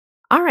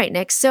All right,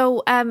 Nick.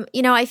 So,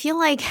 I feel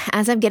like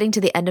as I'm getting to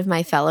the end of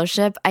my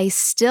fellowship, I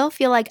still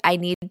feel like I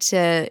need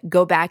to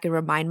go back and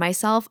remind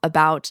myself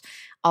about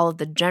all of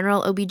the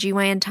general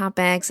OBGYN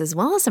topics as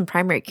well as some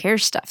primary care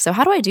stuff. So,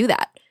 how do I do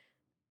that?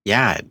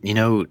 Yeah,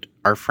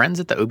 our friends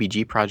at the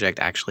OBG Project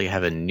actually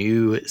have a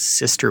new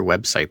sister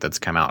website that's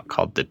come out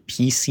called the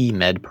PC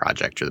Med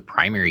Project, or the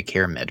Primary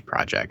Care Med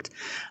Project,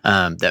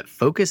 that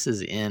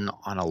focuses in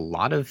on a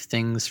lot of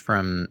things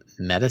from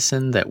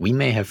medicine that we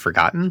may have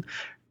forgotten,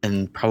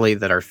 and probably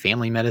that our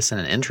family medicine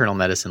and internal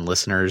medicine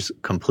listeners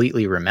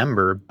completely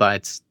remember,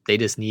 but they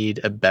just need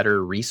a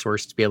better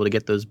resource to be able to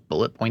get those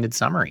bullet-pointed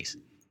summaries.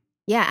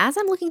 Yeah, as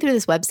I'm looking through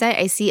this website,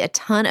 I see a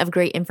ton of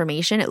great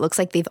information. It looks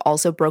like they've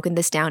also broken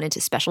this down into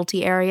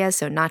specialty areas.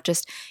 So, not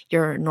just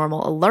your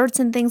normal alerts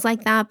and things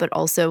like that, but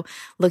also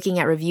looking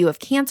at review of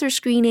cancer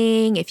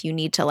screening, if you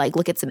need to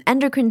look at some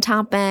endocrine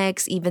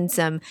topics, even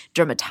some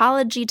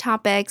dermatology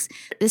topics.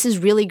 This is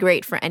really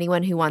great for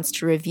anyone who wants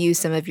to review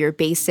some of your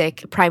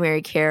basic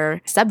primary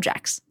care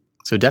subjects.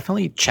 So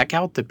definitely check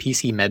out the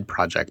PC Med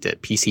Project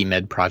at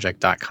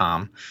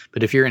pcmedproject.com.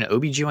 But if you're an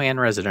OBGYN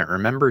resident,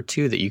 remember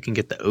too that you can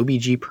get the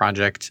OBG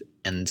Project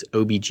and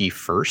OBG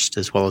First,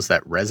 as well as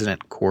that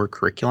resident core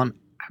curriculum,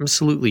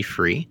 absolutely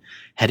free,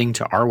 heading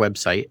to our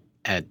website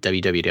at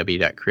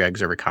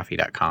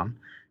www.careerobservercoffee.com,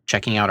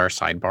 checking out our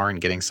sidebar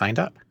and getting signed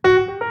up.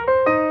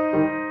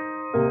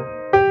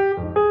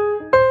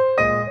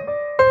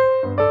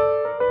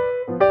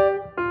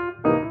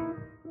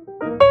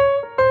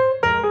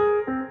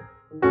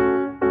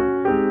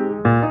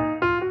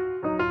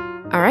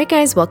 All right,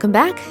 guys, welcome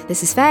back.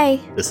 This is Faye.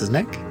 This is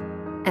Nick.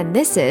 And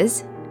this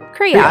is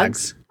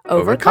Creogs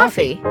over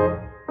coffee.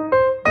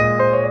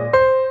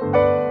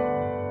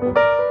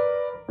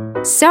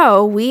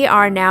 So we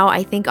are now,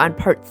 I think, on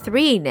part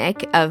 3,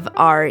 Nick, of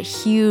our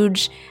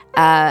huge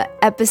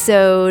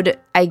episode,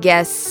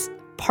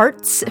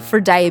 parts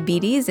for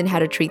diabetes and how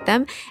to treat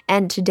them.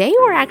 And today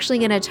we're actually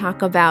going to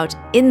talk about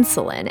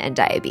insulin and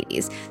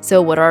diabetes.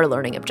 So what are our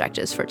learning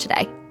objectives for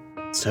today?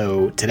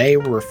 So today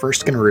we're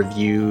first going to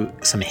review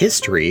some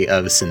history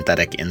of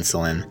synthetic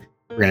insulin.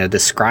 We're going to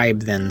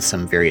describe then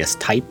some various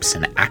types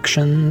and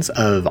actions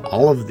of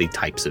all of the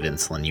types of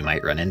insulin you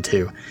might run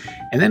into.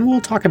 And then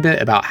we'll talk a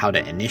bit about how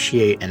to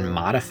initiate and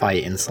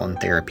modify insulin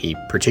therapy,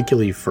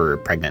 particularly for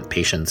pregnant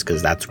patients,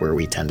 because that's where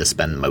we tend to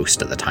spend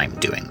most of the time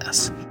doing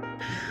this.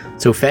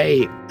 So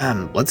Faye,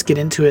 let's get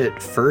into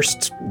it.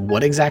 First,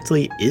 what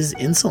exactly is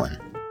insulin?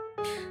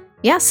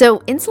 Yeah, so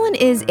insulin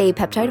is a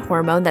peptide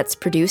hormone that's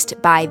produced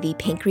by the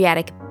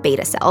pancreatic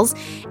beta cells,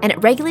 and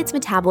it regulates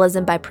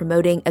metabolism by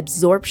promoting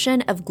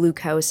absorption of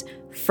glucose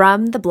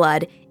from the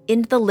blood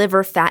into the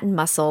liver, fat, and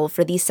muscle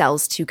for these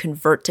cells to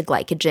convert to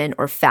glycogen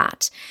or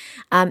fat.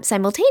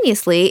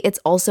 Simultaneously, it's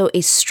also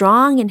a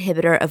strong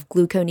inhibitor of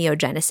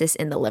gluconeogenesis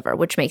in the liver,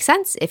 which makes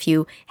sense. If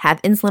you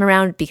have insulin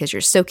around because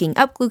you're soaking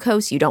up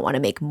glucose, you don't want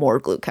to make more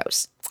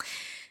glucose.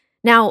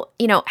 Now,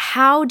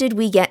 how did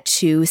we get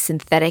to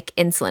synthetic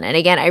insulin? And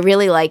again, I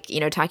really like,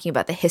 talking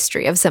about the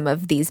history of some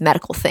of these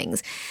medical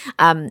things.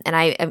 And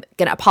I am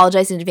going to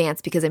apologize in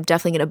advance because I'm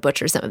definitely going to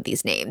butcher some of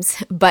these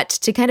names. But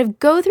to kind of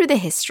go through the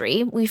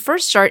history, we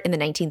first start in the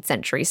 19th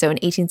century. So in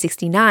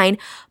 1869,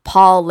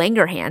 Paul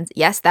Langerhans,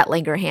 yes, that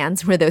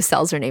Langerhans, where those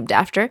cells are named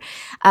after,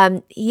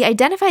 he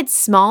identified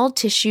small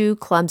tissue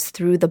clumps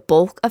through the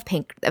bulk of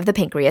the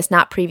pancreas,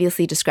 not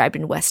previously described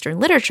in Western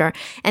literature.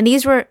 And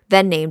these were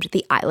then named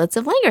the islets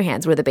of Langerhans,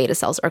 where the beta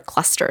cells are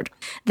clustered.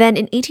 Then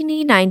in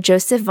 1889,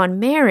 Joseph von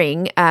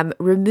Mering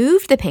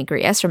removed the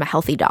pancreas from a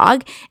healthy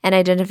dog and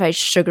identified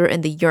sugar in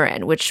the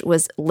urine, which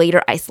was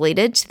later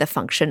isolated to the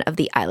function of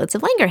the islets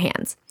of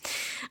Langerhans.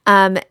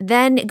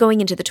 Then going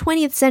into the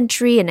 20th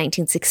century, in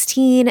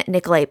 1916,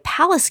 Nikolai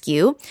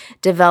Palascu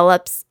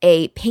develops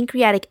a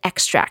pancreatic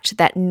extract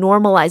that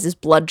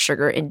normalizes blood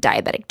sugar in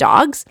diabetic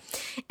dogs.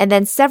 And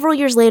then several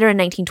years later, in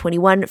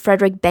 1921,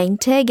 Frederick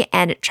Bantig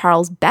and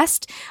Charles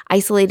Best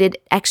isolated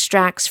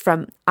extracts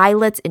from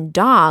islets in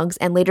dogs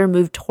and later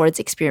moved towards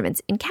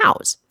experiments in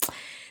cows.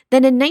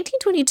 Then in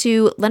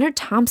 1922, Leonard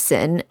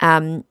Thompson,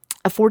 a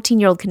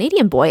 14-year-old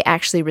Canadian boy,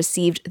 actually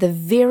received the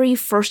very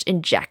first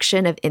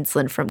injection of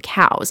insulin from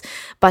cows.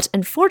 But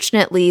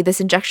unfortunately,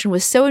 this injection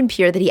was so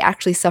impure that he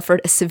actually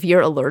suffered a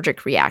severe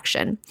allergic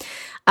reaction.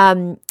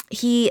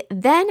 He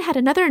then had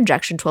another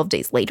injection 12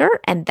 days later,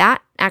 and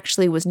that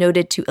actually was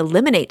noted to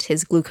eliminate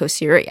his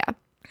glucosuria.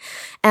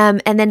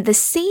 And then the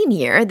same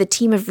year, the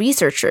team of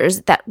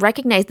researchers that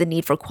recognized the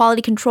need for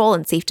quality control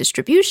and safe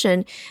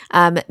distribution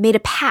made a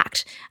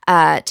pact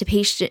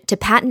to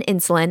patent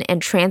insulin and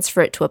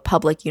transfer it to a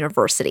public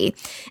university.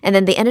 And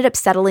then they ended up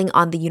settling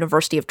on the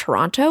University of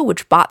Toronto,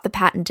 which bought the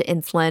patent to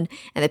insulin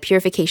and the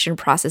purification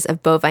process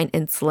of bovine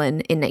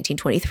insulin in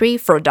 1923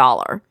 for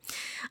 $1.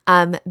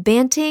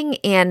 Banting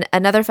and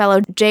another fellow,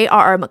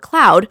 J.R.R.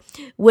 MacLeod,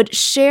 would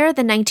share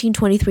the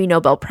 1923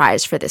 Nobel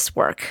Prize for this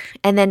work.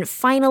 And then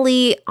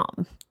finally,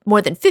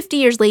 more than 50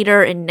 years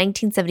later, in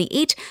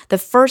 1978, the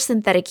first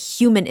synthetic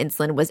human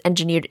insulin was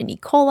engineered in E.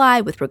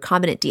 coli with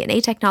recombinant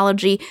DNA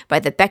technology by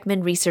the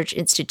Beckman Research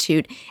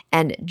Institute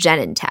and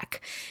Genentech.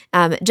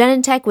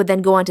 Genentech would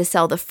then go on to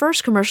sell the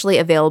first commercially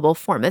available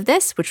form of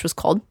this, which was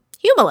called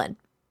Humulin.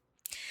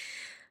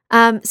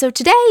 So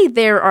today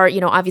there are,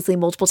 obviously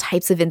multiple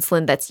types of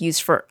insulin that's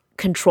used for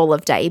control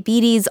of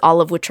diabetes,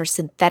 all of which are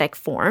synthetic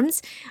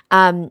forms.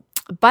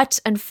 But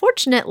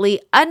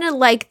unfortunately,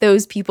 unlike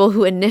those people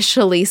who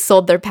initially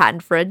sold their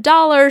patent for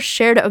 $1,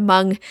 shared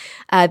among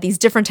these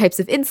different types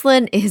of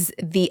insulin is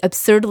the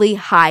absurdly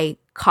high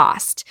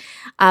cost.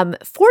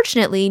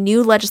 Fortunately,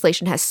 new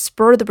legislation has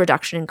spurred the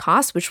reduction in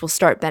costs, which will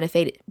start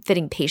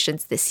benefiting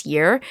patients this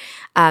year,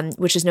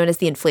 which is known as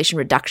the Inflation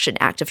Reduction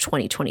Act of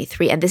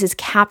 2023. And this has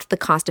capped the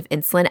cost of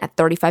insulin at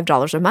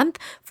 $35 a month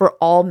for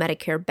all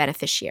Medicare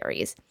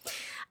beneficiaries.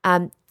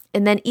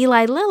 And then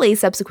Eli Lilly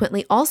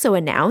subsequently also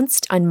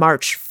announced on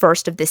March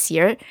 1st of this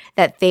year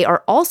that they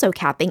are also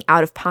capping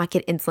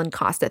out-of-pocket insulin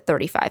costs at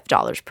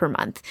 $35 per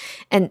month.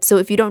 And so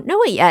if you don't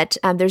know it yet,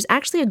 there's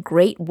actually a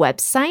great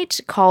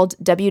website called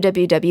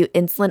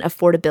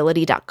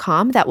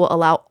www.insulinaffordability.com that will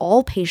allow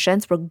all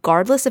patients,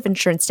 regardless of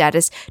insurance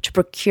status, to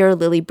procure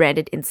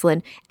Lilly-branded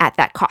insulin at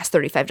that cost,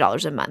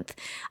 $35 a month.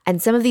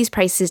 And some of these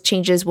prices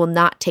changes will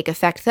not take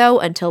effect, though,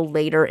 until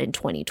later in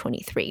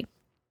 2023.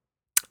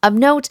 Of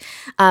note,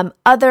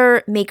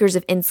 other makers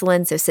of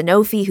insulin, so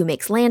Sanofi, who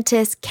makes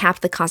Lantus,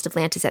 capped the cost of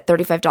Lantus at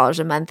 $35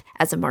 a month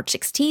as of March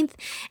 16th,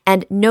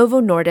 and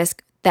Novo Nordisk,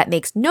 that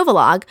makes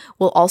Novolog,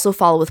 will also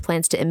follow with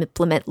plans to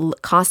implement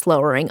cost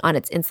lowering on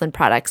its insulin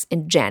products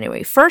in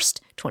January 1st,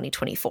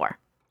 2024.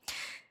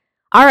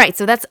 All right,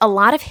 so that's a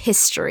lot of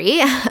history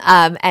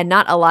and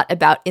not a lot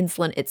about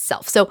insulin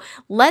itself. So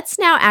let's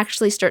now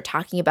actually start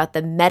talking about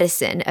the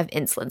medicine of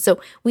insulin. So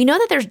we know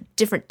that there's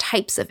different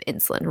types of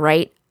insulin,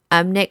 right?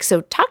 Nick,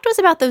 so talk to us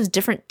about those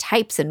different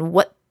types and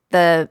what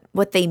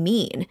they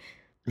mean.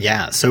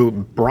 Yeah, so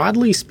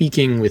broadly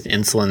speaking with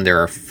insulin, there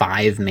are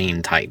 5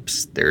 main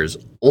types. There's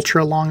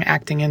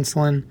ultra-long-acting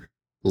insulin,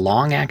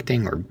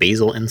 long-acting or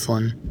basal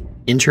insulin,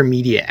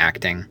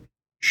 intermediate-acting,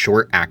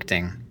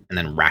 short-acting, and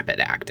then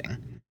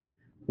rapid-acting.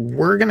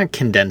 We're going to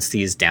condense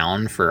these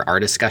down for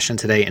our discussion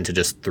today into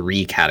just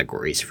 3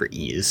 categories for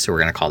ease. So we're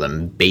going to call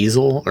them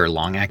basal or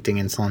long-acting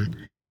insulin,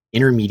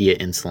 intermediate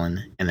insulin,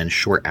 and then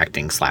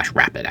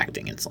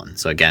short-acting/rapid-acting insulin.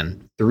 So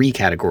again, 3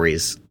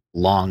 categories,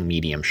 long,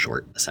 medium,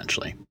 short,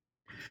 essentially.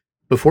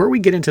 Before we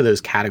get into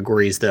those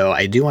categories, though,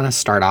 I do want to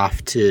start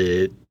off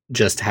to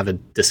just have a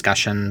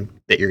discussion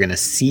that you're going to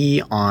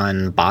see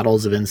on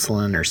bottles of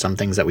insulin or some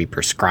things that we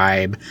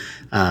prescribe,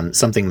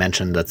 something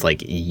mentioned that's like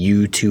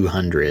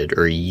U200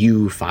 or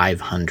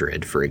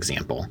U500, for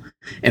example.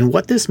 And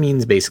what this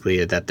means basically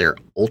is that they're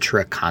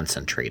ultra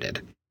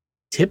concentrated.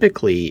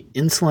 Typically,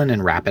 insulin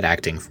in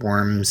rapid-acting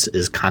forms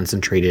is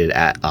concentrated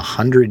at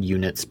 100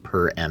 units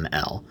per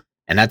ml,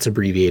 and that's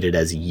abbreviated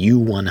as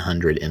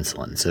U100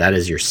 insulin. So that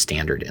is your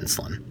standard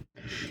insulin.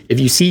 If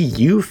you see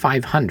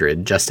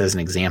U500, just as an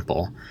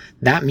example,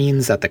 that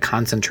means that the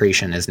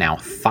concentration is now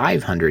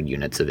 500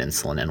 units of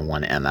insulin in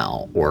 1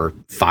 ml, or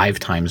 5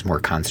 times more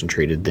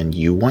concentrated than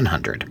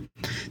U100.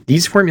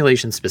 These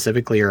formulations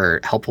specifically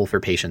are helpful for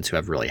patients who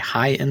have really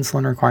high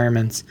insulin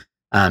requirements,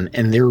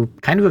 and they're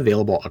kind of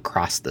available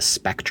across the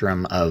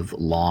spectrum of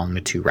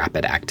long to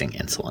rapid-acting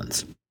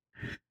insulins.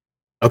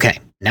 Okay,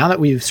 now that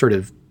we've sort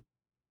of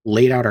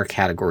laid out our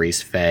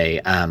categories, Faye,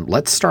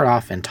 let's start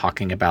off in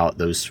talking about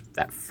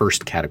that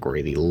first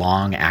category, the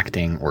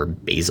long-acting or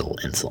basal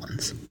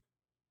insulins.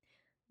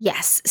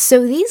 Yes,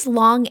 so these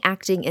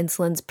long-acting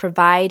insulins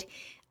provide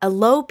a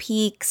low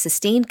peak,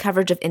 sustained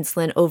coverage of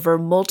insulin over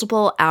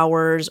multiple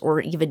hours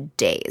or even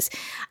days.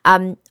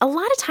 A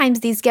lot of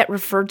times these get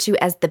referred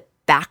to as the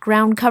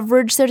background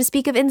coverage, so to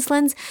speak, of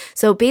insulins.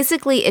 So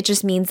basically, it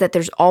just means that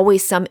there's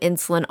always some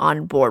insulin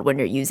on board when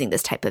you're using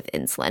this type of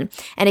insulin.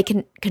 And it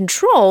can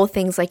control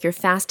things like your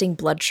fasting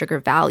blood sugar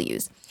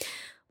values.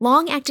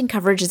 Long-acting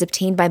coverage is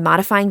obtained by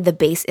modifying the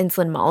base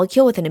insulin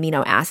molecule with an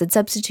amino acid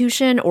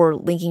substitution or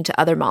linking to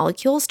other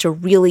molecules to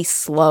really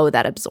slow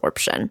that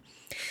absorption.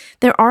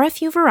 There are a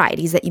few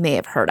varieties that you may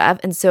have heard of.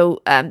 And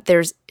so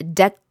there's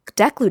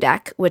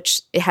Degludec,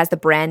 which it has the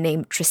brand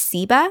name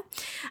Tresiba,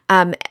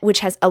 which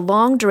has a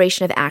long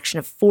duration of action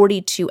of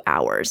 42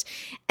 hours.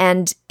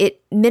 And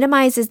it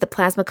minimizes the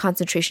plasma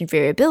concentration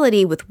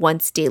variability with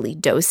once daily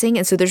dosing.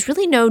 And so there's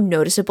really no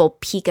noticeable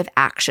peak of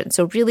action.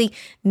 So really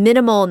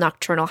minimal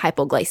nocturnal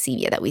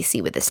hypoglycemia that we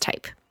see with this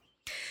type.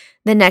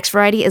 The next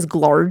variety is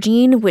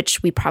Glargine,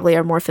 which we probably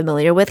are more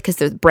familiar with because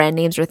the brand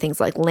names are things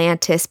like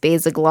Lantus,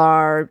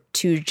 Basaglar,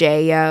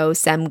 Toujeo,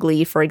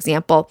 Semglee, for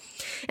example.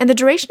 And the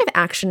duration of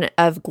action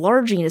of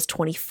Glargine is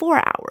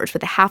 24 hours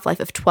with a half-life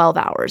of 12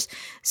 hours.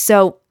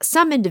 So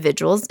some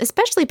individuals,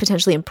 especially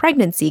potentially in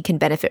pregnancy, can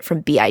benefit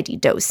from BID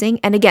dosing.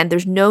 And again,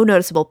 there's no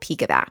noticeable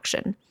peak of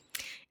action.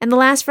 And the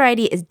last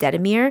variety is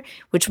Detamir,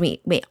 which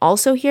we may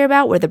also hear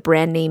about, where the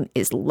brand name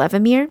is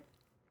Levemir.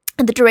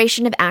 And the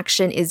duration of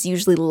action is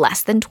usually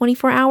less than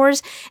 24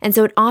 hours, and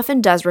so it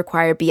often does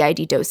require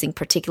BID dosing,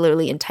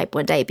 particularly in type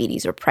 1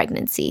 diabetes or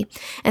pregnancy.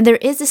 And there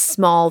is a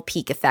small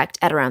peak effect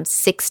at around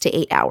 6 to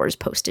 8 hours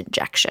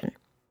post-injection.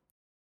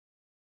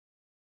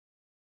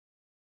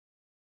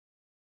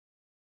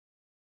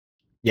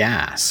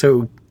 Yeah,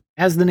 so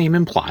as the name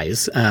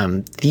implies,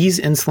 these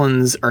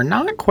insulins are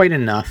not quite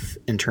enough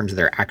in terms of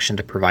their action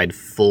to provide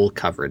full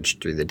coverage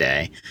through the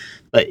day,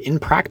 but in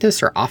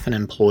practice are often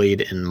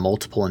employed in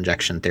multiple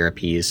injection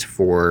therapies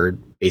for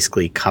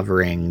basically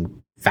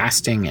covering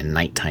fasting and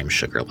nighttime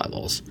sugar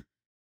levels.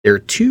 There are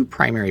two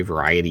primary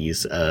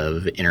varieties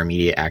of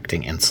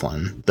intermediate-acting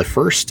insulin. The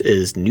first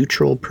is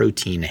neutral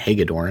protein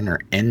hagedorn,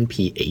 or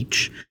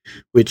NPH,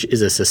 which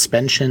is a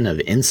suspension of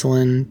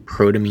insulin,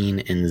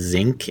 protamine, and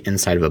zinc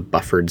inside of a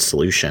buffered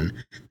solution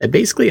that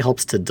basically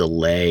helps to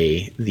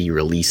delay the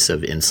release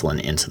of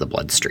insulin into the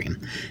bloodstream.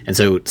 And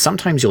so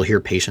sometimes you'll hear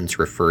patients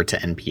refer to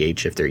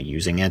NPH, if they're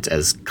using it,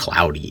 as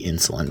cloudy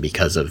insulin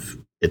because of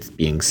it's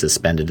being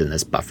suspended in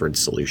this buffered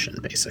solution,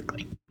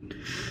 basically.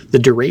 The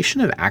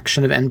duration of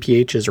action of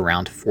NPH is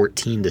around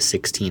 14 to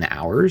 16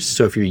 hours,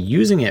 so if you're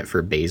using it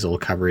for basal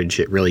coverage,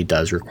 it really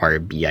does require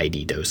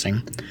BID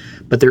dosing.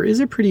 But there is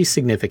a pretty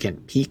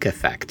significant peak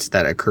effect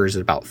that occurs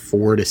at about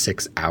 4 to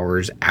 6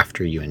 hours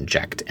after you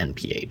inject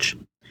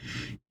NPH.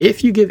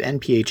 If you give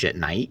NPH at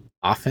night,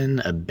 often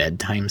a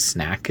bedtime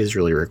snack is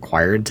really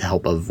required to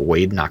help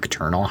avoid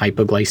nocturnal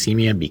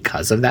hypoglycemia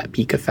because of that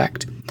peak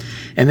effect.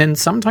 And then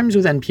sometimes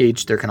with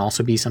NPH, there can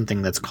also be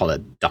something that's called a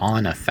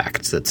dawn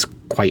effect that's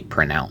quite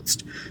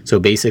pronounced. So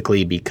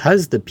basically,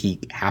 because the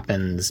peak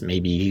happens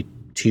maybe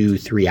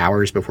 2-3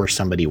 hours before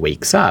somebody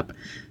wakes up,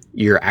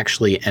 you're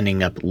actually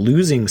ending up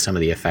losing some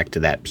of the effect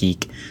of that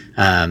peak.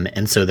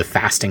 And so the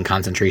fasting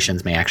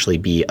concentrations may actually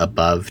be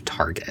above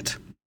target.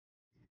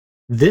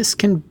 This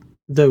can,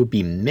 though,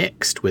 be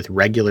mixed with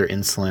regular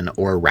insulin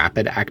or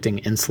rapid-acting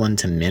insulin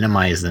to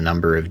minimize the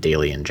number of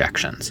daily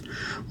injections.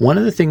 One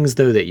of the things,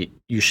 though, that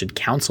you should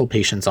counsel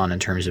patients on in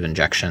terms of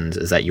injections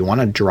is that you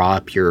want to draw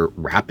up your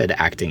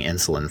rapid-acting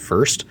insulin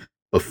first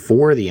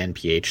before the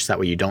NPH, so that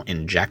way you don't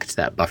inject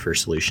that buffer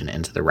solution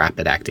into the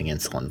rapid-acting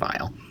insulin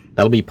vial.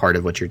 That'll be part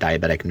of what your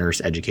diabetic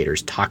nurse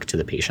educators talk to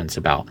the patients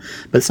about,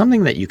 but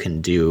something that you can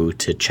do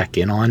to check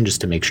in on just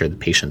to make sure the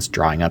patient's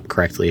drawing up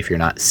correctly if you're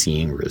not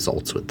seeing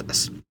results with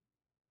this.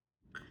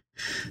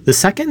 The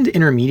second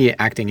intermediate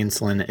acting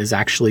insulin is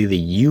actually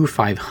the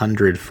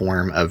U500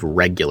 form of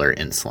regular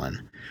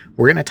insulin.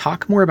 We're going to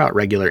talk more about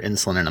regular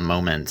insulin in a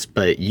moment,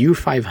 but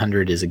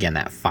U500 is, again,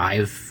 that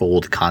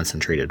 5-fold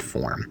concentrated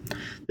form.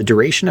 The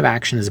duration of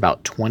action is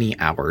about 20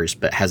 hours,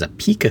 but has a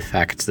peak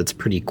effect that's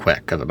pretty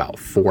quick of about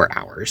 4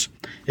 hours.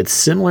 It's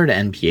similar to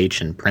NPH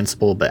in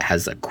principle, but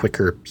has a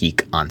quicker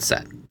peak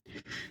onset.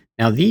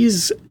 Now,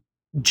 these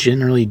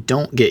generally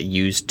don't get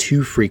used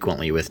too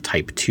frequently with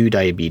type 2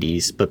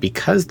 diabetes, but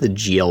because the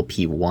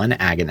GLP-1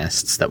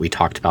 agonists that we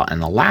talked about in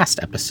the last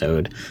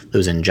episode,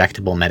 those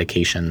injectable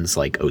medications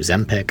like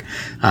Ozempic,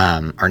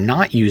 are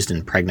not used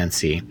in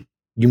pregnancy,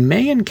 you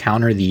may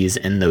encounter these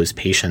in those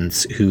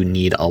patients who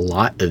need a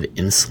lot of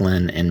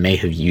insulin and may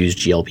have used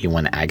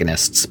GLP-1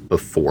 agonists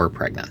before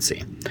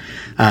pregnancy.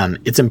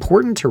 It's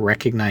important to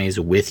recognize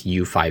with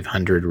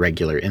U500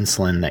 regular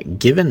insulin that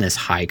given this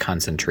high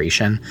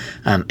concentration,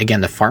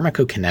 again, the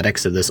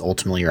pharmacokinetics of this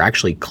ultimately are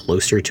actually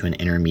closer to an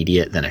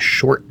intermediate than a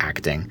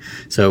short-acting.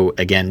 So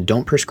again,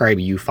 don't prescribe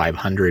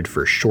U500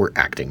 for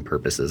short-acting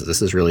purposes.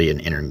 This is really an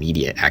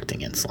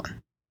intermediate-acting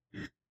insulin.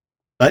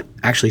 But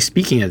actually,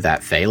 speaking of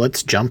that, Faye,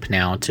 let's jump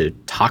now to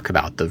talk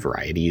about the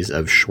varieties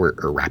of short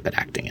or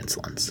rapid-acting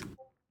insulins.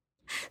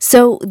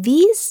 So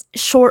these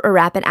short or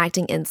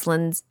rapid-acting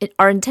insulins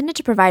are intended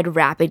to provide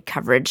rapid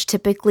coverage,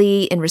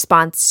 typically in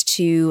response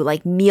to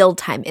like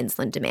mealtime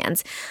insulin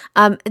demands.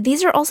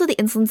 These are also the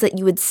insulins that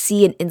you would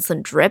see in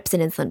insulin drips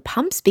and insulin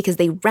pumps because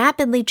they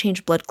rapidly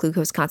change blood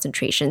glucose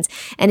concentrations.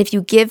 And if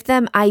you give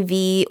them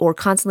IV or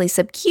constantly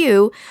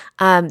sub-Q,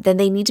 then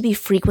they need to be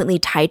frequently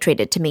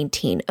titrated to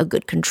maintain a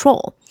good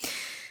control.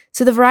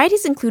 So the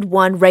varieties include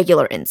one,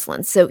 regular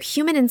insulin. So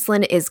human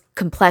insulin is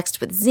complexed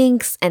with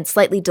zincs and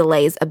slightly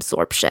delays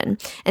absorption.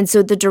 And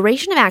so the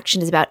duration of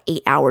action is about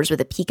 8 hours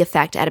with a peak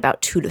effect at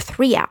about 2 to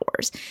 3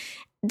 hours.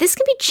 This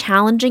can be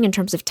challenging in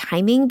terms of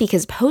timing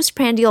because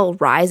postprandial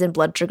rise in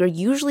blood sugar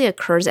usually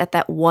occurs at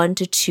that 1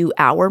 to 2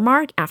 hour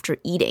mark after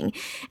eating.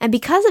 And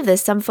because of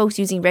this, some folks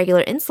using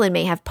regular insulin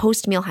may have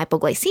post-meal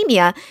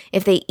hypoglycemia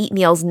if they eat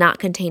meals not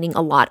containing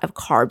a lot of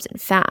carbs and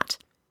fat.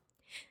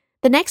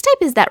 The next type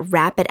is that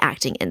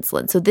rapid-acting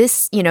insulin. So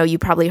this, you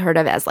probably heard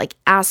of as like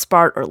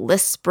Aspart or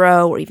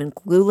Lispro or even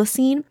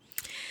glulisine.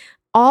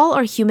 All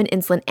are human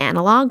insulin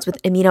analogs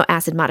with amino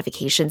acid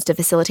modifications to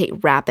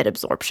facilitate rapid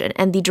absorption.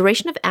 And the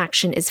duration of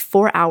action is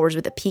 4 hours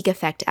with a peak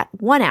effect at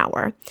 1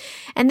 hour.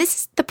 And this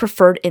is the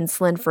preferred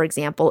insulin, for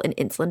example, in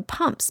insulin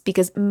pumps,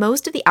 because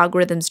most of the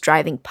algorithms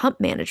driving pump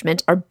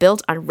management are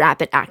built on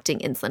rapid-acting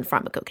insulin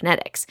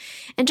pharmacokinetics.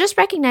 And just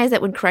recognize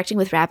that when correcting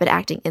with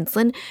rapid-acting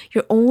insulin,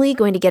 you're only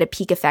going to get a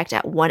peak effect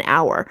at 1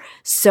 hour.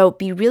 So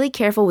be really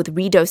careful with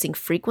redosing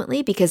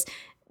frequently because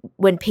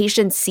when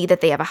patients see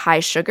that they have a high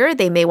sugar,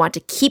 they may want to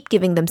keep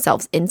giving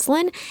themselves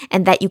insulin,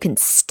 and that you can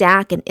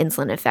stack an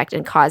insulin effect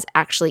and cause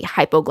actually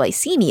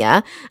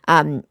hypoglycemia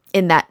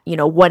in that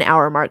 1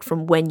 hour mark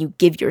from when you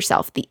give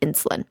yourself the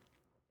insulin.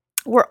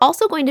 We're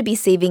also going to be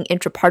saving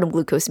intrapartum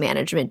glucose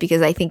management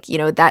because I think,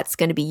 that's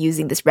going to be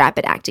using this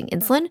rapid acting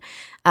insulin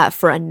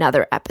for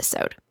another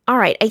episode. All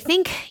right. I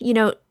think,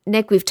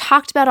 Nick, we've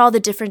talked about all the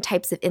different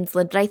types of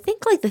insulin, but I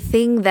think the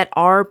thing that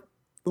our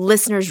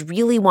listeners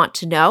really want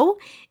to know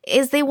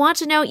is they want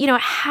to know,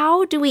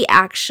 how do we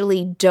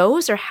actually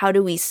dose, or how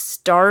do we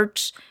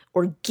start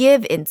or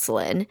give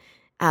insulin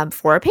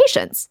for our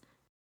patients?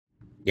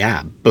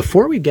 Yeah.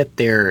 Before we get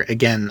there,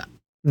 again,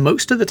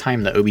 most of the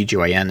time the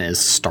OBGYN is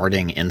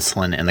starting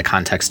insulin in the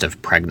context of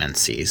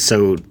pregnancy.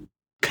 So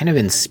kind of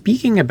in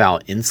speaking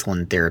about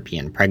insulin therapy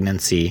in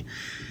pregnancy,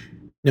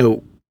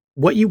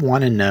 what you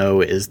want to know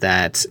is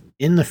that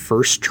in the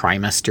first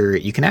trimester,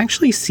 you can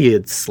actually see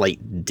a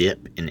slight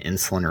dip in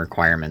insulin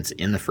requirements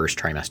in the first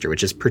trimester,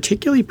 which is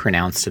particularly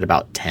pronounced at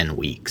about 10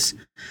 weeks.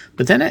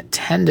 But then at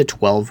 10 to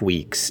 12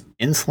 weeks,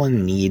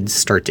 insulin needs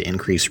start to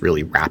increase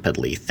really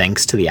rapidly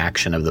thanks to the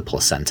action of the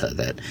placenta,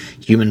 that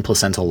human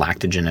placental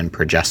lactogen and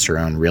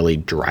progesterone really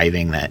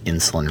driving that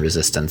insulin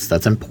resistance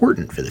that's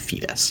important for the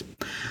fetus.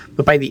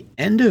 But by the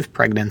end of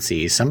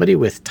pregnancy, somebody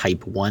with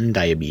type 1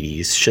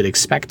 diabetes should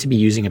expect to be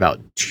using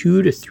about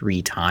 2 to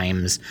 3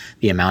 times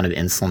the amount of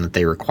insulin that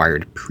they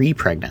required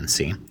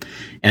pre-pregnancy.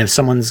 And if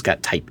someone's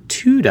got type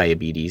 2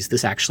 diabetes,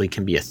 this actually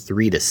can be a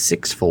 3 to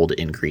 6-fold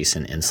increase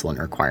in insulin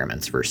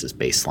requirements versus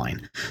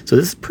baseline. So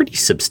this is pretty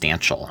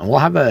substantial. And we'll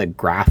have a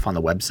graph on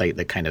the website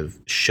that kind of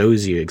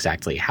shows you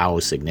exactly how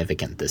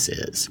significant this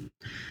is.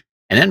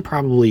 And then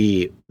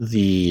probably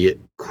the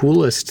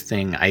coolest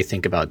thing I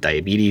think about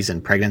diabetes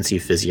and pregnancy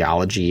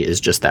physiology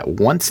is just that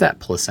once that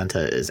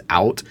placenta is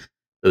out,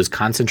 those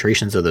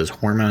concentrations of those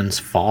hormones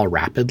fall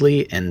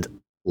rapidly, and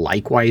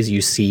likewise,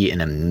 you see an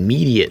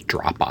immediate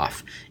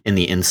drop-off in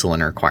the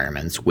insulin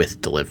requirements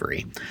with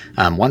delivery.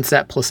 Once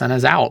that placenta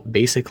is out,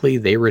 basically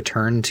they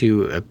return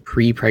to a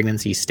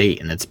pre-pregnancy state,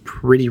 and it's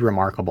pretty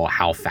remarkable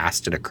how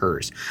fast it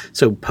occurs.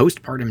 So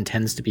postpartum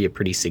tends to be a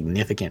pretty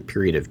significant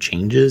period of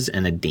changes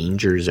and a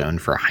danger zone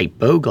for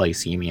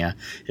hypoglycemia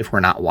if we're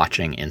not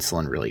watching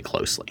insulin really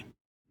closely.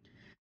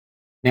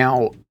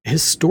 Now,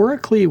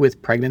 historically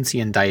with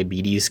pregnancy and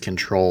diabetes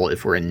control,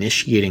 if we're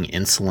initiating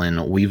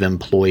insulin, we've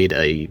employed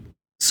a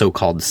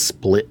so-called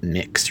split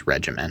mix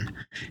regimen.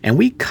 And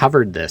we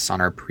covered this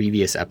on our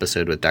previous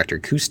episode with Dr.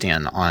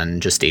 Kustan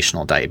on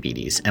gestational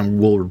diabetes, and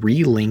we'll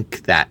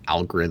relink that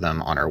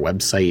algorithm on our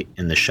website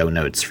in the show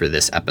notes for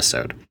this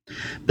episode.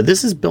 But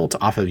this is built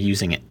off of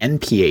using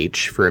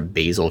NPH for a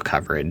basal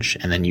coverage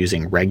and then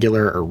using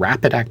regular or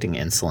rapid-acting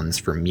insulins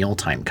for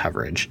mealtime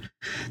coverage.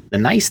 The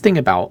nice thing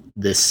about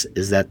this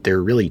is that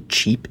they're really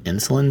cheap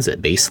insulins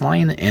at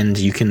baseline, and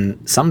you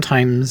can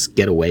sometimes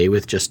get away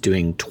with just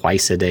doing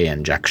twice-a-day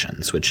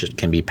injections, which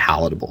can be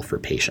palatable for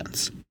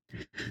patients.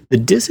 The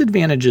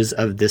disadvantages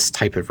of this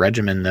type of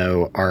regimen,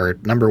 though, are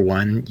number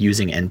one,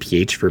 using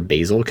NPH for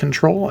basal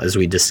control, as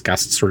we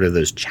discussed sort of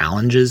those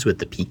challenges with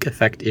the peak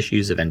effect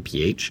issues of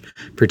NPH,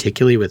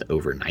 particularly with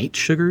overnight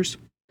sugars.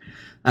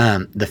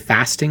 The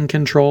fasting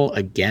control,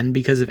 again,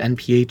 because of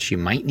NPH, you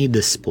might need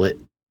to split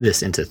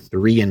this into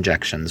 3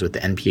 injections with the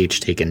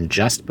NPH taken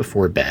just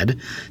before bed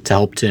to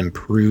help to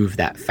improve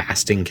that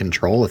fasting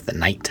control if the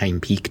nighttime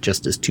peak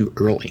just is too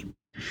early.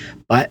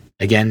 But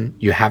again,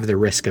 you have the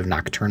risk of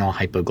nocturnal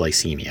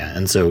hypoglycemia.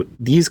 And so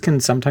these can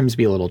sometimes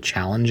be a little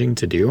challenging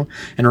to do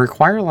and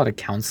require a lot of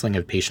counseling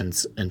of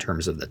patients in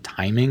terms of the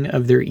timing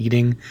of their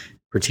eating,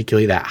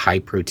 particularly that high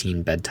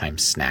protein bedtime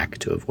snack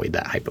to avoid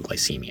that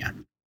hypoglycemia.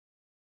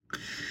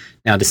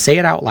 Now, to say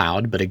it out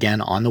loud, but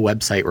again, on the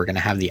website, we're going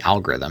to have the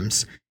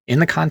algorithms. In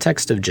the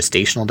context of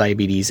gestational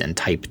diabetes and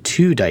type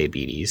 2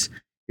 diabetes,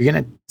 you're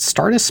going to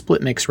start a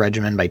split mix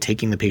regimen by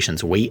taking the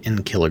patient's weight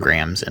in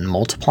kilograms and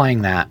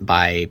multiplying that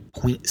by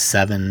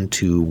 0.7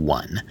 to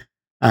 1.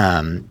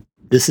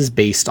 This is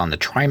based on the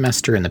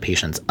trimester and the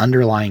patient's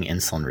underlying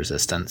insulin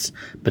resistance.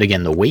 But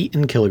again, the weight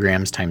in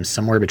kilograms times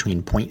somewhere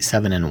between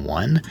 0.7 and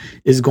 1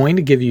 is going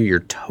to give you your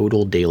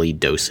total daily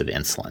dose of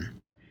insulin.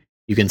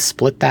 You can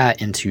split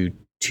that into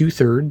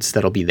 2/3,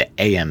 that'll be the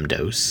AM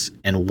dose,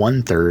 and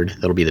 1/3,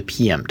 that'll be the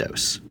PM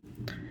dose.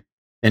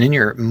 And in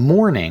your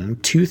morning,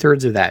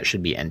 2/3 of that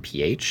should be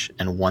NPH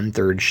and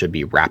 1/3 should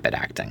be rapid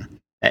acting.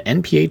 That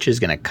NPH is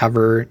going to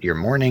cover your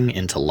morning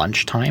into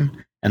lunchtime,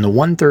 and the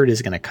 1/3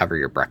 is going to cover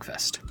your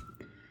breakfast.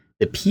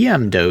 The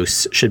PM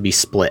dose should be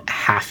split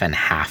half and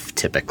half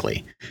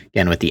typically.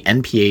 Again, with the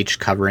NPH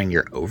covering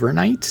your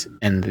overnight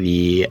and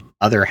the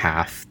other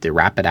half, the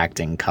rapid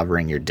acting,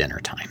 covering your dinner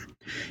time.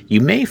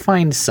 You may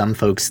find some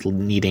folks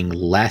needing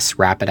less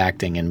rapid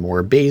acting and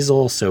more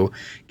basal. So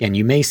again,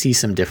 you may see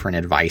some different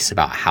advice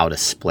about how to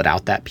split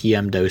out that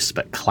PM dose,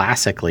 but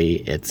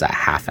classically it's a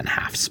half and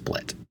half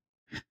split.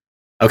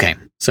 Okay,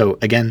 so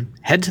again,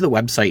 head to the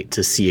website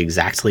to see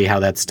exactly how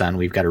that's done.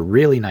 We've got a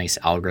really nice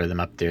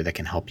algorithm up there that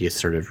can help you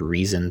sort of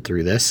reason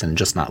through this and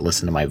just not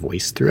listen to my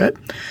voice through it.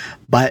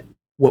 But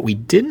What we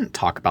didn't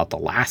talk about the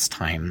last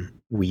time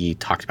we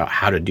talked about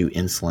how to do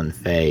insulin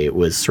Phe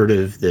was sort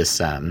of this,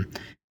 I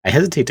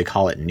hesitate to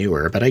call it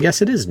newer, but I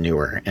guess it is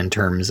newer in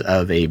terms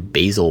of a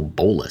basal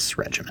bolus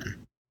regimen.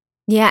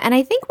 Yeah, and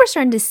I think we're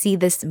starting to see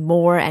this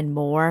more and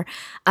more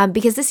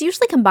because this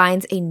usually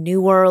combines a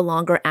newer,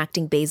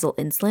 longer-acting basal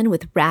insulin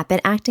with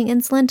rapid-acting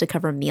insulin to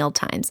cover meal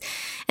times.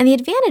 And the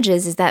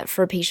advantages is that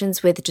for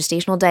patients with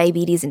gestational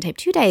diabetes and type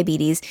 2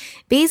 diabetes,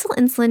 basal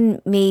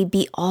insulin may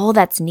be all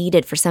that's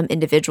needed for some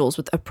individuals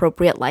with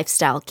appropriate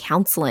lifestyle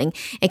counseling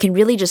and can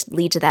really just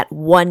lead to that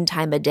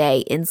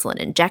one-time-a-day insulin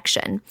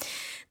injection.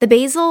 The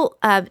basal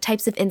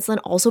types of insulin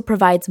also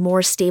provides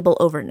more stable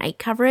overnight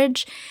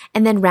coverage,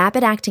 and then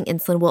rapid-acting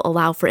insulin will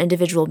allow for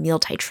individual meal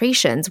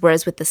titrations,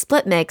 whereas with the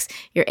split mix,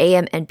 your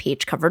AM and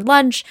pH-covered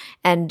lunch,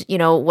 and,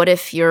 what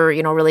if you're,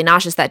 really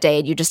nauseous that day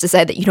and you just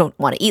decide that you don't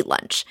want to eat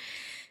lunch?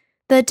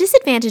 The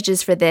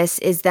disadvantages for this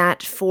is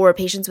that for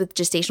patients with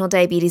gestational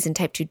diabetes and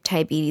type 2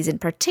 diabetes in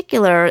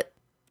particular,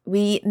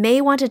 we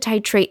may want to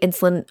titrate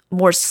insulin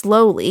more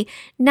slowly,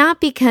 not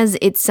because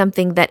it's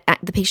something that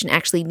the patient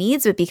actually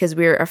needs, but because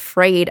we're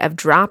afraid of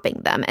dropping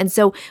them. And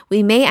so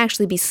we may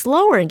actually be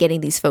slower in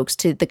getting these folks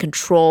to the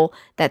control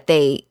that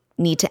they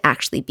need to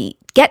actually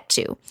get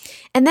to.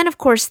 And then, of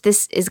course,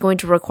 this is going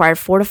to require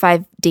 4 to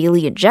 5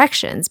 daily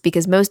injections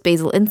because most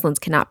basal insulins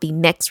cannot be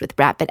mixed with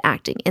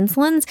rapid-acting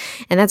insulins,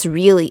 and that's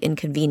really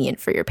inconvenient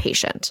for your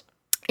patient.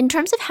 In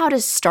terms of how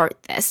to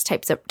start this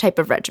type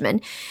of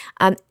regimen,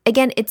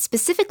 again, it's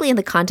specifically in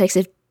the context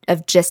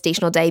of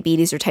gestational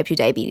diabetes or type 2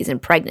 diabetes and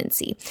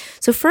pregnancy.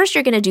 So first,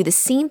 you're going to do the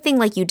same thing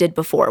like you did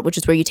before, which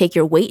is where you take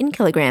your weight in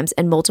kilograms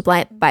and multiply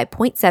it by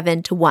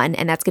 0.7 to 1,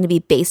 and that's going to be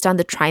based on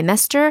the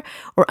trimester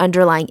or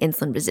underlying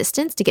insulin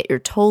resistance to get your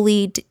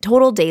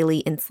total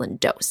daily insulin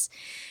dose.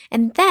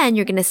 And then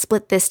you're going to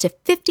split this to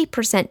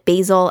 50%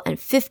 basal and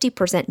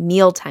 50%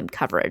 mealtime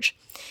coverage.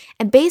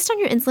 And based on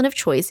your insulin of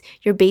choice,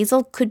 your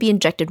basal could be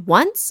injected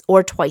once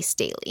or twice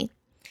daily.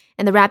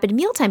 And the rapid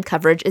mealtime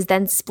coverage is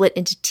then split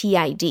into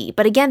TID.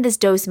 But again, this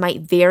dose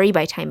might vary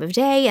by time of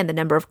day and the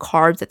number of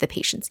carbs that the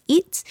patient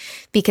eats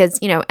because,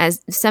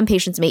 as some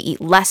patients may eat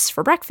less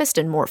for breakfast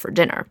and more for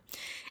dinner.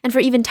 And for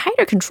even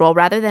tighter control,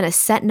 rather than a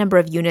set number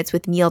of units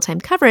with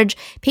mealtime coverage,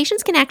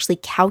 patients can actually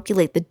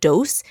calculate the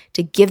dose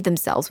to give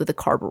themselves with a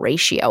carb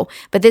ratio.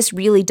 But this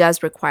really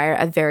does require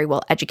a very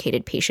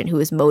well-educated patient who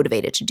is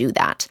motivated to do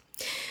that.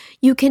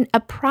 You can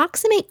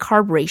approximate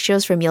carb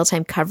ratios for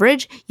mealtime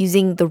coverage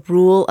using the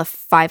rule of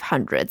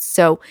 500.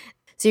 So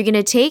you're going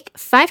to take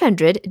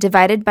 500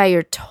 divided by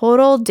your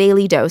total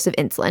daily dose of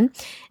insulin.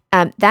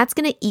 That's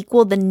going to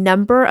equal the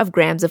number of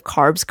grams of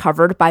carbs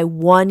covered by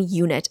 1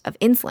 unit of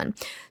insulin.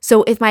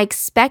 So if my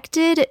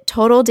expected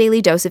total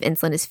daily dose of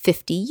insulin is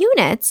 50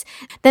 units,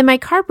 then my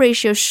carb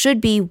ratio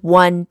should be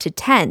 1 to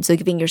 10. So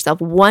giving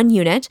yourself 1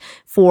 unit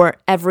for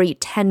every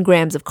 10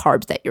 grams of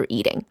carbs that you're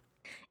eating.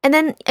 And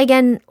then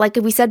again, like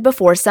we said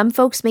before, some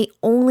folks may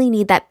only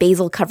need that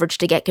basal coverage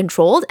to get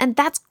controlled, and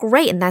that's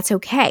great and that's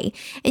okay.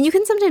 And you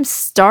can sometimes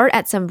start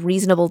at some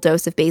reasonable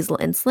dose of basal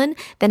insulin,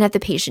 then have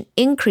the patient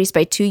increase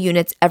by 2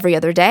 units every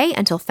other day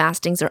until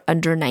fastings are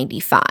under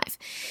 95.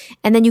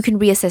 And then you can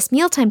reassess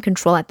mealtime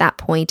control at that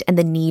point and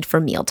the need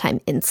for mealtime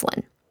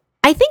insulin.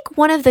 I think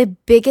one of the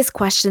biggest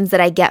questions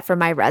that I get from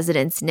my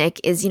residents,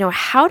 Nick, is,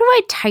 how do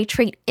I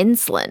titrate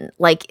insulin?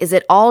 Like, is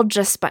it all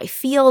just by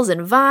feels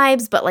and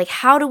vibes? But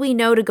how do we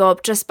know to go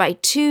up just by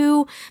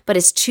 2? But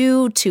is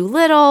 2 too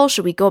little?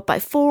 Should we go up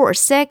by 4 or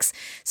 6?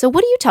 So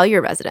what do you tell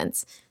your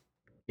residents?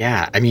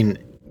 Yeah,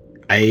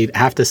 I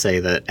have to say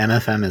that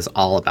MFM is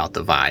all about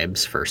the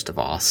vibes, first of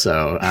all.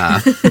 So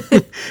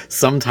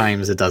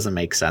sometimes it doesn't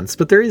make sense,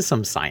 but there is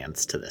some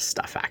science to this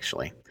stuff,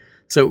 actually.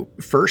 So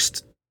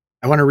first,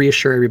 I want to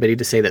reassure everybody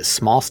to say that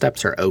small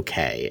steps are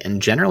okay.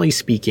 And generally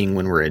speaking,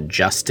 when we're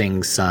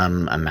adjusting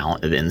some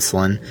amount of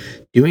insulin,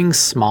 doing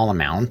small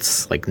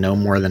amounts, like no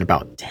more than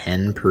about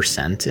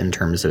 10% in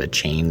terms of a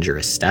change or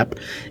a step,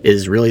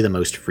 is really the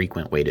most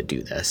frequent way to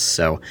do this.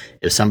 So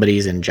if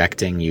somebody's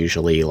injecting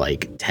usually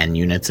like 10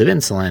 units of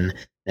insulin,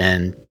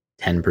 then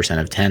 10%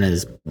 of 10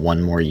 is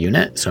 1 more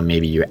unit. So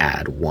maybe you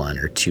add 1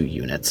 or 2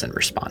 units in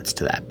response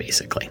to that,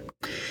 basically.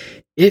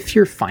 If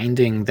you're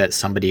finding that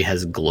somebody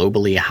has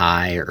globally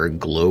high or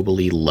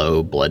globally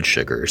low blood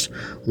sugars,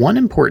 one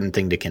important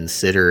thing to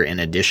consider in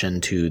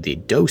addition to the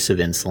dose of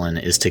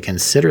insulin is to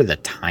consider the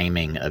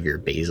timing of your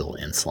basal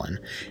insulin.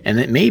 And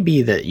it may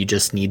be that you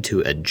just need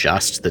to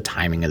adjust the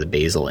timing of the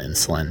basal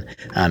insulin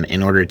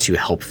in order to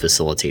help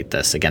facilitate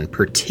this. Again,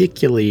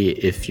 particularly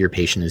if your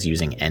patient is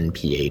using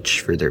NPH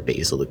for their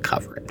basal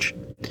coverage.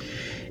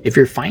 If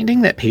you're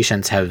finding that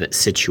patients have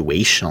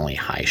situationally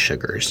high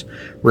sugars,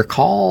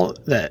 recall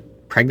that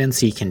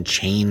pregnancy can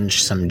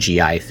change some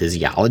GI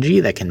physiology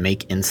that can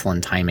make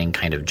insulin timing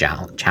kind of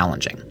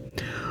challenging.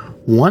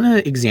 One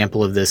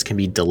example of this can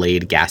be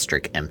delayed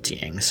gastric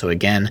emptying. So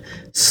again,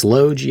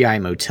 slow GI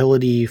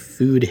motility,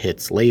 food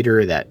hits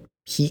later, that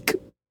peak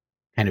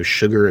kind of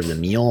sugar of the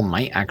meal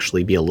might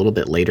actually be a little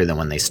bit later than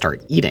when they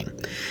start eating.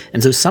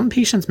 And so some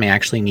patients may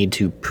actually need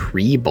to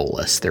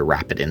pre-bolus their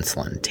rapid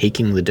insulin,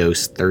 taking the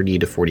dose 30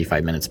 to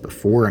 45 minutes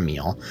before a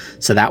meal.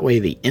 So that way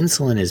the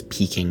insulin is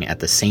peaking at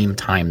the same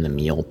time the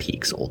meal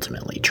peaks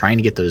ultimately, trying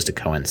to get those to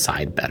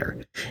coincide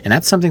better. And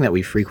that's something that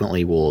we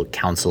frequently will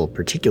counsel,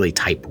 particularly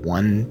type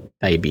 1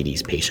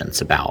 diabetes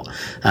patients about,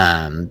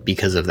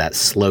 because of that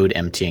slowed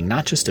emptying,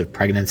 not just of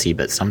pregnancy,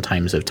 but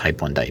sometimes of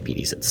type 1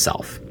 diabetes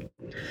itself.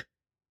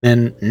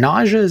 Then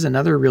nausea is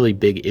another really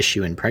big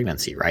issue in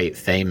pregnancy, right?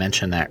 Faye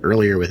mentioned that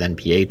earlier with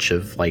NPH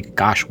of like,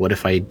 gosh, what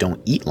if I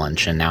don't eat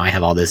lunch and now I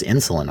have all this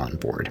insulin on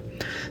board?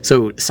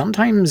 So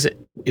sometimes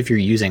if you're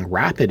using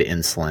rapid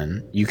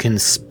insulin, you can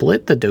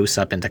split the dose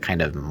up into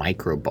kind of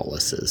micro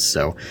boluses.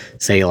 So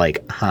say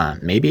like,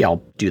 maybe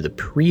I'll do the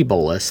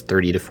pre-bolus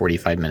 30 to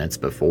 45 minutes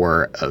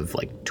before of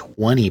like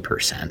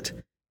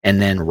 20%. And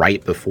then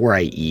right before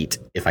I eat,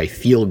 if I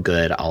feel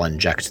good, I'll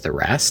inject the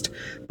rest.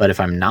 But if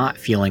I'm not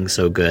feeling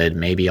so good,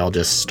 maybe I'll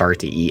just start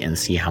to eat and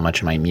see how much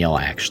of my meal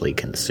I actually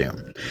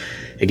consume.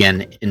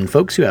 Again, in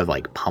folks who have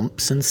like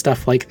pumps and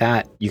stuff like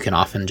that, you can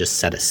often just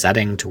set a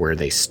setting to where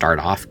they start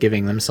off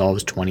giving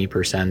themselves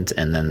 20%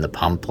 and then the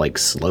pump like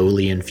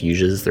slowly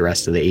infuses the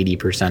rest of the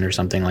 80% or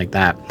something like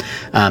that.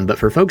 But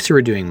for folks who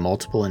are doing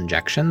multiple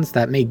injections,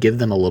 that may give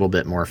them a little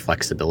bit more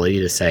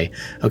flexibility to say,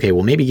 okay,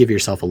 well, maybe give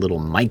yourself a little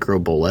micro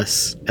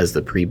bolus as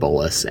the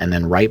pre-bolus, and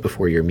then right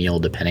before your meal,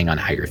 depending on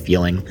how you're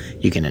feeling,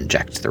 you can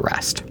inject the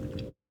rest.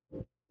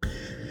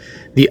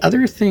 The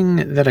other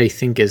thing that I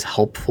think is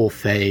helpful,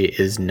 Faye,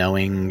 is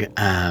knowing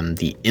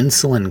the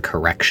insulin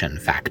correction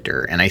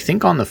factor. And I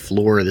think on the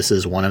floor, this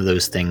is one of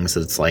those things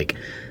that's like,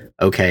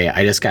 okay,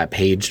 I just got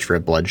paged for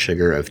a blood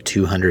sugar of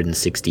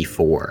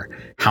 264.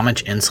 How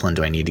much insulin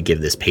do I need to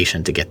give this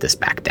patient to get this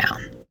back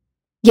down?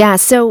 Yeah,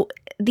 so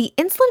the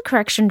insulin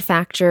correction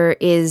factor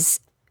is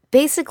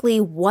basically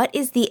what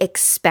is the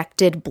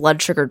expected blood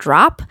sugar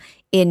drop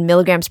in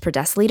milligrams per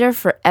deciliter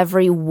for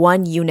every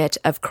 1 unit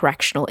of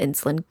correctional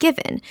insulin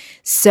given.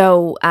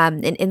 So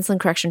an insulin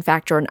correction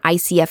factor, an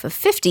ICF of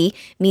 50,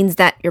 means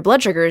that your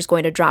blood sugar is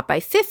going to drop by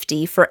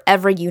 50 for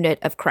every unit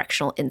of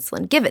correctional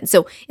insulin given.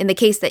 So in the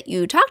case that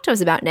you talked to us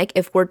about, Nick,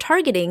 if we're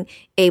targeting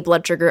a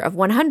blood sugar of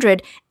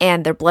 100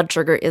 and their blood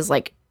sugar is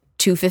like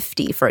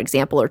 250, for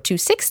example, or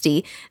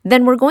 260,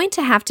 then we're going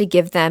to have to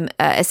give them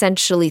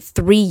essentially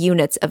 3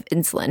 units of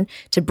insulin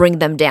to bring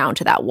them down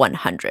to that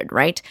 100,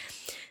 right?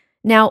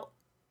 Now,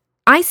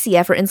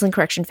 ICF, or insulin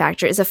correction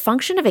factor, is a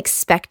function of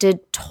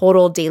expected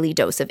total daily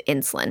dose of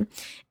insulin.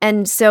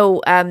 And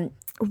so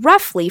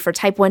roughly for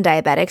type 1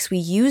 diabetics, we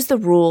use the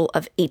rule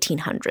of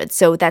 1800.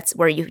 So that's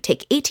where you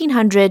take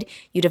 1800,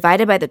 you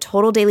divide it by the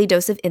total daily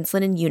dose of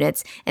insulin in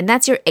units, and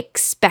that's your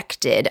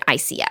expected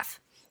ICF.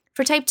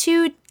 For type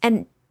 2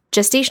 and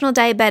gestational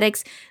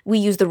diabetics, we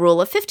use the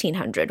rule of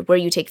 1500, where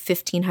you take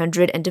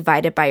 1500 and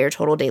divide it by your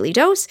total daily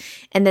dose,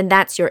 and then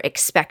that's your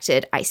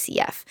expected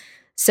ICF.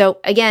 So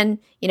again,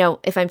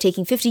 if I'm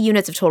taking 50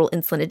 units of total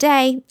insulin a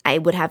day, I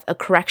would have a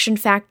correction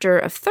factor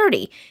of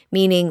 30,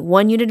 meaning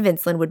 1 unit of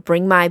insulin would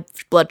bring my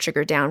blood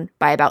sugar down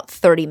by about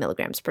 30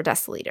 milligrams per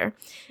deciliter.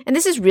 And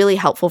this is really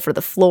helpful for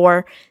the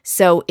floor.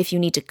 So if you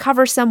need to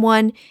cover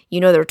someone,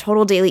 their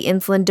total daily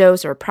insulin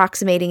dose or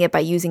approximating it by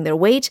using their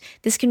weight,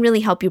 this can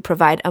really help you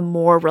provide a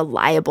more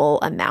reliable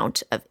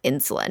amount of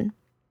insulin.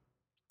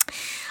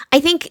 I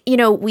think,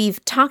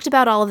 we've talked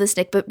about all of this,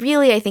 Nick, but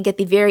really I think at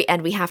the very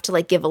end we have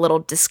to give a little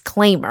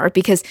disclaimer,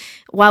 because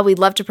while we'd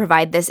love to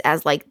provide this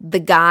as the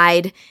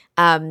guide,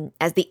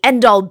 as the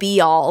end-all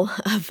be-all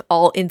of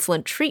all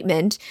insulin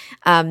treatment,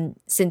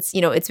 since,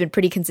 it's been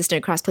pretty consistent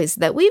across places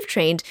that we've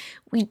trained,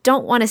 we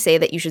don't want to say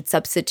that you should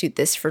substitute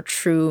this for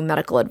true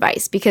medical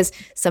advice, because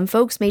some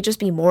folks may just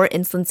be more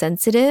insulin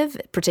sensitive,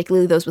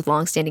 particularly those with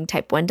longstanding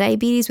type 1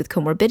 diabetes with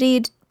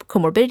comorbidities,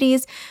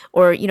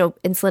 or,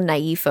 insulin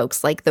naive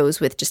folks like those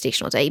with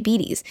gestational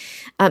diabetes.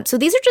 So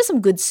these are just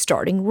some good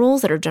starting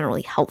rules that are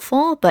generally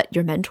helpful, but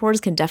your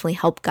mentors can definitely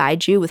help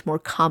guide you with more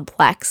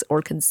complex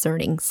or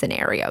concerning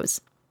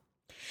scenarios.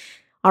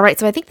 All right,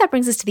 so I think that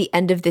brings us to the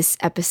end of this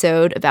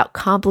episode about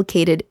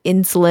complicated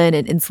insulin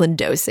and insulin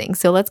dosing.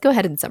 So let's go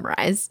ahead and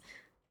summarize.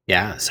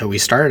 Yeah, so we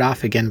started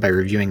off again by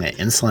reviewing that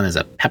insulin is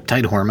a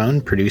peptide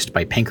hormone produced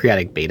by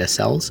pancreatic beta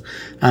cells,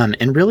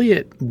 and really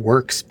it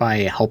works by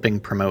helping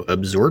promote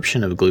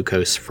absorption of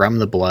glucose from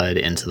the blood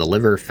into the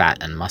liver,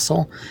 fat, and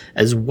muscle,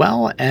 as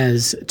well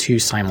as to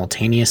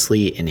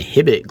simultaneously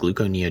inhibit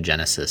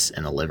gluconeogenesis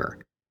in the liver.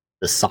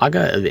 The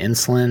saga of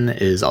insulin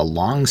is a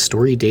long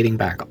story dating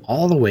back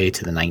all the way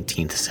to the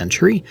 19th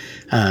century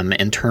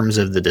in terms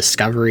of the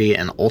discovery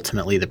and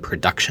ultimately the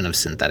production of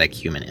synthetic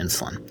human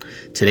insulin.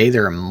 Today,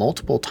 there are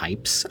multiple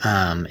types,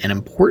 and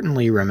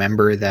importantly,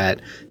 remember that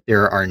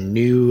there are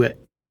new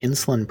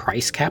insulin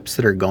price caps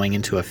that are going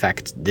into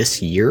effect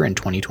this year in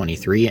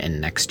 2023 and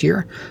next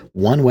year.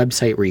 One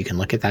website where you can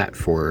look at that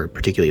for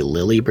particularly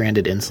Lilly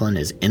branded insulin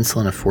is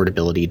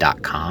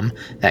insulinaffordability.com.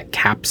 That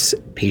caps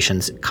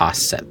patients'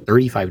 costs at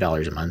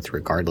 $35 a month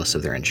regardless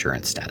of their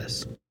insurance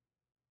status.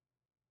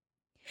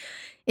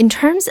 In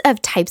terms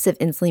of types of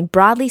insulin,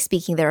 broadly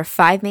speaking, there are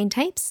 5 main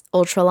types: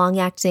 ultra long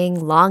acting,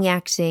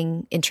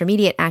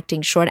 intermediate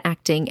acting, short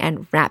acting,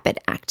 and rapid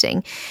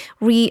acting.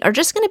 We are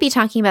just going to be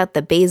talking about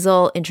the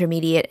basal,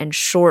 intermediate, and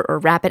short or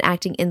rapid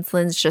acting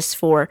insulins just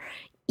for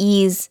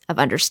ease of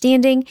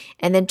understanding.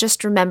 And then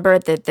just remember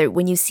that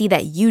when you see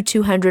that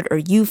U200 or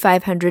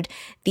U500,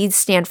 these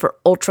stand for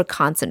ultra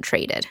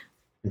concentrated.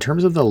 In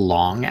terms of the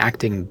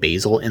long-acting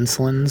basal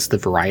insulins, the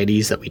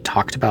varieties that we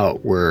talked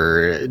about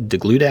were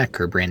degludec,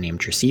 or brand name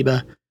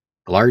Tresiba,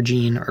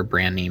 glargine, or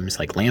brand names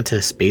like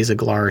Lantus,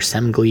 Basaglar,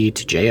 Semglee,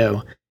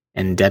 Toujeo,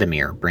 and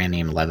Detamir, brand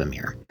name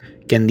Levemir.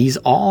 Again, these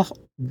all,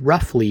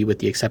 roughly with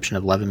the exception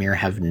of Levemir,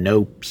 have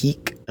no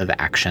peak of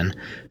action.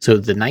 So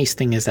the nice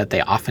thing is that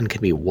they often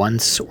can be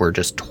once or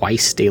just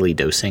twice daily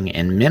dosing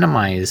and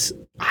minimize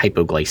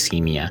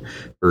hypoglycemia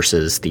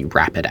versus the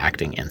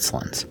rapid-acting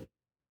insulins.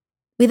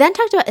 We then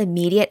talked about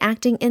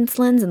immediate-acting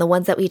insulins, and the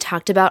ones that we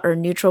talked about are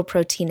neutral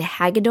protein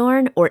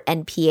hagedorn, or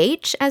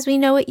NPH, as we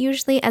know it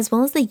usually, as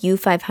well as the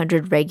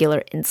U500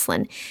 regular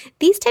insulin.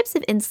 These types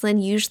of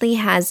insulin usually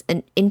has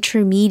an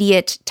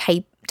intermediate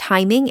type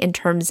timing in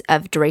terms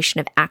of duration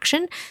of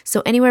action,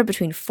 so anywhere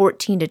between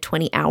 14 to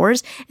 20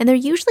 hours, and there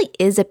usually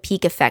is a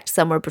peak effect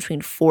somewhere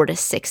between 4 to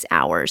 6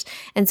 hours.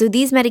 And so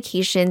these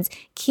medications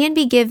can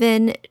be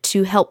given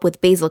to help with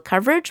basal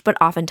coverage,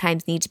 but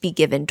oftentimes need to be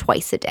given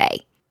twice a day.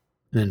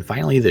 And then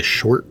finally, the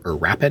short or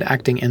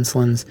rapid-acting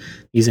insulins.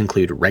 These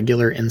include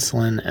regular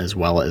insulin as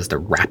well as the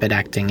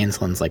rapid-acting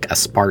insulins like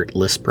Aspart,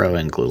 Lispro,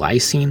 and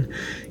Glulisine.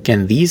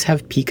 Again, these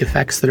have peak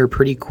effects that are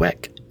pretty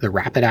quick. The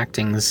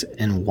rapid-actings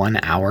in 1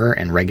 hour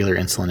and regular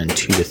insulin in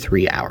 2 to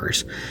 3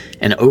 hours,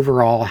 and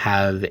overall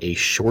have a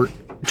short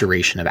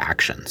duration of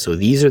action. So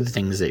these are the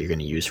things that you're going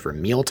to use for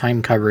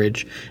mealtime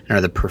coverage and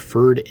are the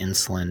preferred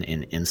insulin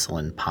in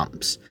insulin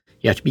pumps.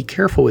 You have to be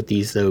careful with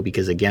these, though,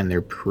 because, again,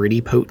 they're pretty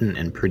potent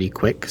and pretty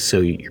quick, so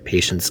your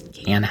patients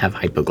can have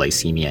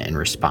hypoglycemia in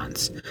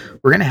response.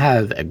 We're going to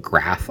have a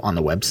graph on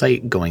the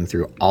website going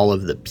through all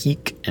of the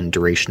peak and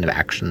duration of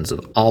actions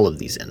of all of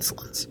these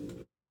insulins.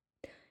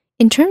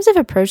 In terms of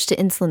approach to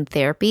insulin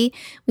therapy,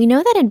 we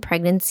know that in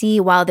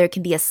pregnancy, while there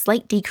can be a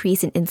slight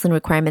decrease in insulin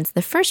requirements in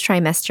the first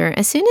trimester,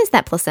 as soon as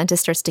that placenta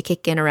starts to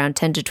kick in around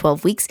 10 to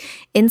 12 weeks,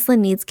 insulin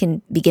needs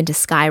can begin to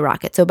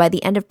skyrocket. So by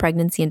the end of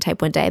pregnancy in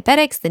type 1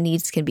 diabetics, the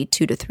needs can be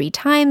 2 to 3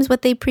 times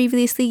what they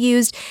previously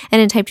used,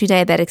 and in type 2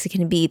 diabetics, it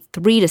can be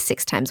 3 to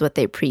 6 times what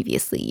they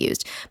previously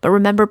used. But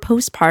remember,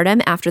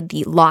 postpartum, after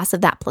the loss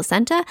of that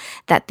placenta,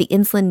 that the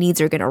insulin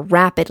needs are going to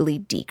rapidly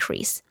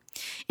decrease.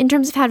 In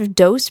terms of how to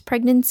dose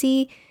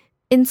pregnancy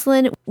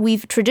insulin,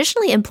 we've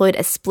traditionally employed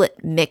a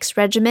split mix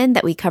regimen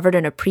that we covered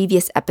in a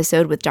previous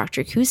episode with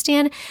Dr.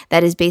 Kustan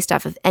that is based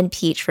off of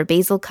NPH for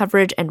basal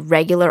coverage and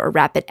regular or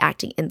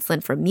rapid-acting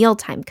insulin for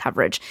mealtime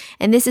coverage.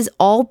 And this is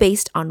all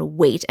based on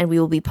weight, and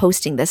we will be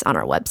posting this on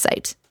our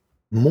website.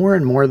 More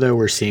and more, though,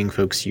 we're seeing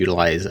folks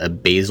utilize a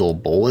basal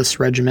bolus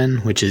regimen,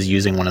 which is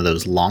using one of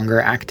those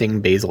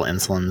longer-acting basal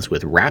insulins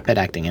with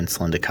rapid-acting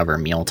insulin to cover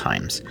meal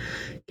times.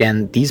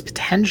 Again, these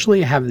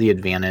potentially have the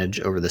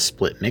advantage over the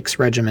split mix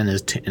regimen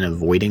in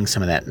avoiding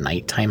some of that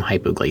nighttime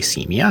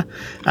hypoglycemia,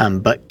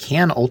 but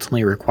can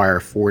ultimately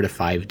require 4 to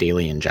 5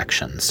 daily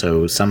injections.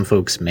 So some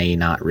folks may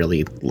not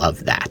really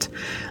love that.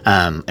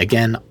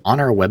 Again,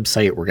 on our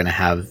website, we're going to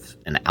have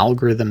an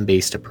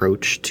algorithm-based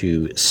approach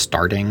to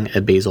starting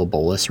a basal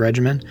bolus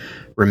regimen.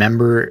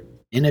 Remember,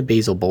 in a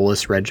basal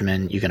bolus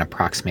regimen, you can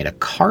approximate a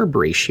carb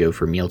ratio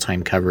for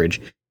mealtime coverage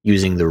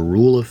using the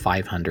rule of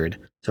 500.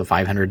 So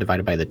 500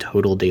 divided by the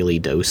total daily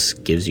dose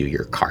gives you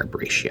your carb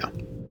ratio.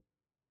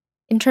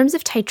 In terms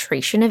of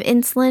titration of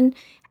insulin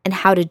and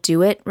how to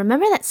do it,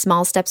 remember that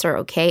small steps are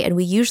okay, and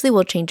we usually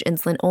will change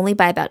insulin only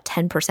by about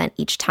 10%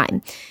 each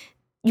time.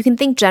 You can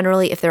think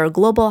generally if there are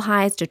global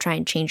highs to try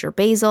and change your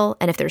basal,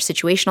 and if there are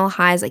situational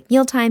highs like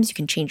meal times, you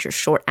can change your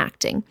short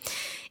acting.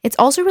 It's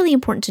also really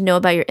important to know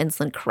about your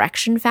insulin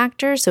correction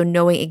factor, so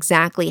knowing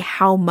exactly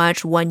how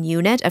much 1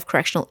 unit of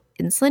correctional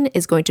insulin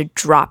is going to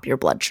drop your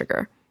blood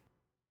sugar.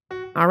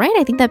 All right,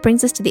 I think that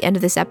brings us to the end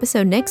of this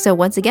episode, Nick. So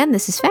once again,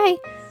 this is Faye.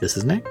 This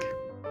is Nick.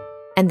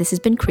 And this has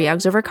been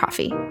Creogs Over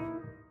Coffee.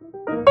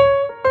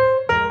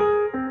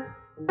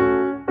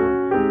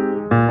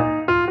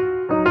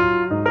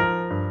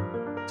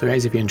 So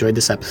guys, if you enjoyed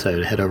this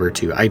episode, head over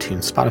to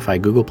iTunes,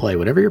 Spotify, Google Play,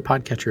 whatever your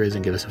podcatcher is,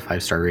 and give us a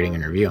 5-star rating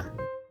and review.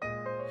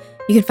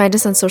 You can find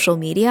us on social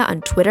media,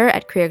 on Twitter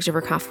at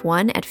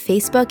CreogsOverCoff1, at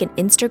Facebook and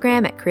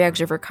Instagram at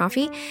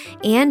CreogsOverCoffee.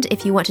 And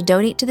if you want to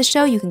donate to the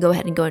show, you can go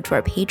ahead and go into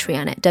our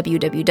Patreon at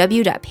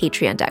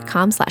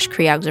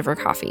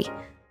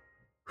www.patreon.com/CreogsOverCoffee.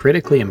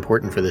 Critically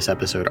important for this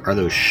episode are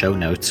those show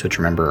notes, which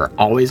remember are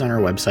always on our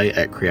website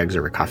at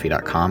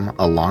CreogsOverCoffee.com,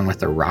 along with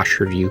the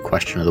Rosh Review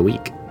question of the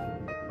week.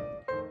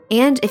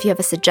 And if you have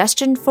a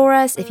suggestion for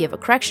us, if you have a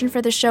correction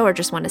for the show, or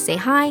just want to say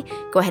hi,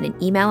 go ahead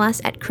and email us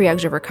at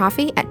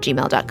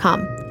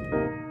CreogsOverCoffee@gmail.com.